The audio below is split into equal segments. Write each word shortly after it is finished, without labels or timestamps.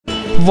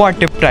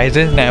What if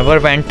prices never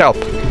went up?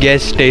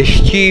 Gas stays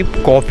cheap,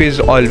 coffees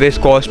always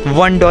cost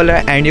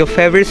 $1, and your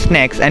favorite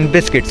snacks and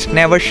biscuits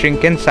never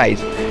shrink in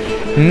size.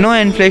 No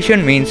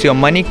inflation means your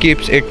money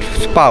keeps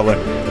its power.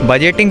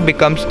 Budgeting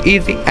becomes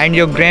easy, and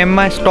your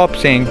grandma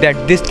stops saying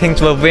that these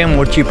things were way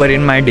more cheaper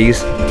in my days.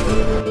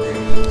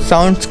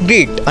 Sounds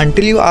great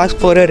until you ask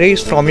for a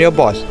raise from your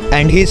boss,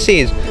 and he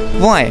says,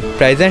 "Why?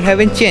 Prices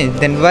haven't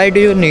changed, then why do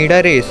you need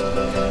a raise?"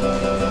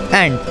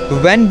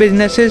 And when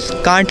businesses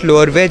can't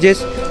lower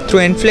wages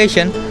through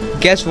inflation,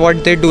 guess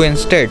what they do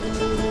instead?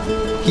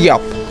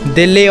 Yup,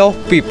 they lay off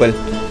people,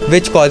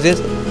 which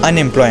causes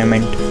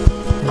unemployment,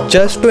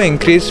 just to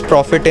increase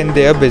profit in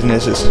their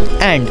businesses.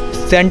 And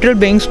central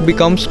banks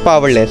becomes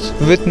powerless.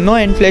 With no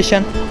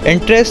inflation,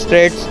 interest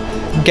rates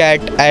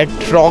get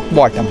at rock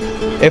bottom.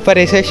 If a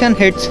recession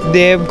hits,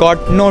 they've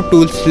got no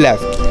tools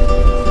left.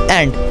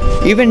 And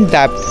even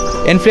debt,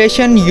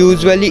 inflation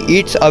usually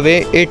eats away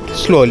it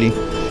slowly.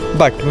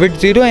 But with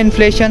zero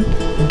inflation,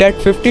 that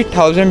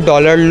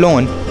 $50,000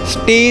 loan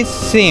stays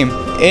same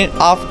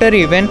after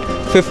even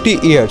 50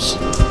 years.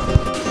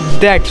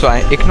 That's why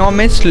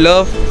economists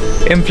love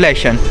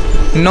inflation.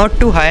 Not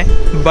too high,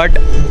 but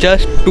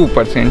just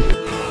 2%.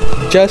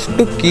 Just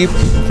to keep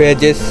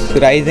wages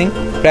rising,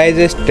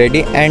 prices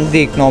steady, and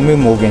the economy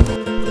moving.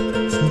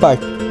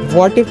 But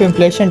what if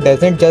inflation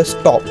doesn't just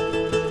stop?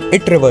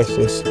 It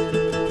reverses.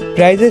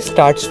 Prices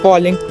starts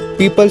falling,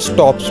 people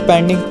stop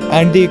spending,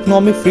 and the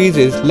economy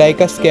freezes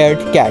like a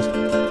scared cat.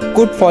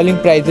 Could falling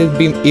prices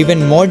be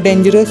even more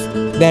dangerous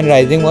than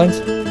rising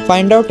ones?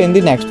 Find out in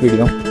the next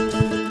video.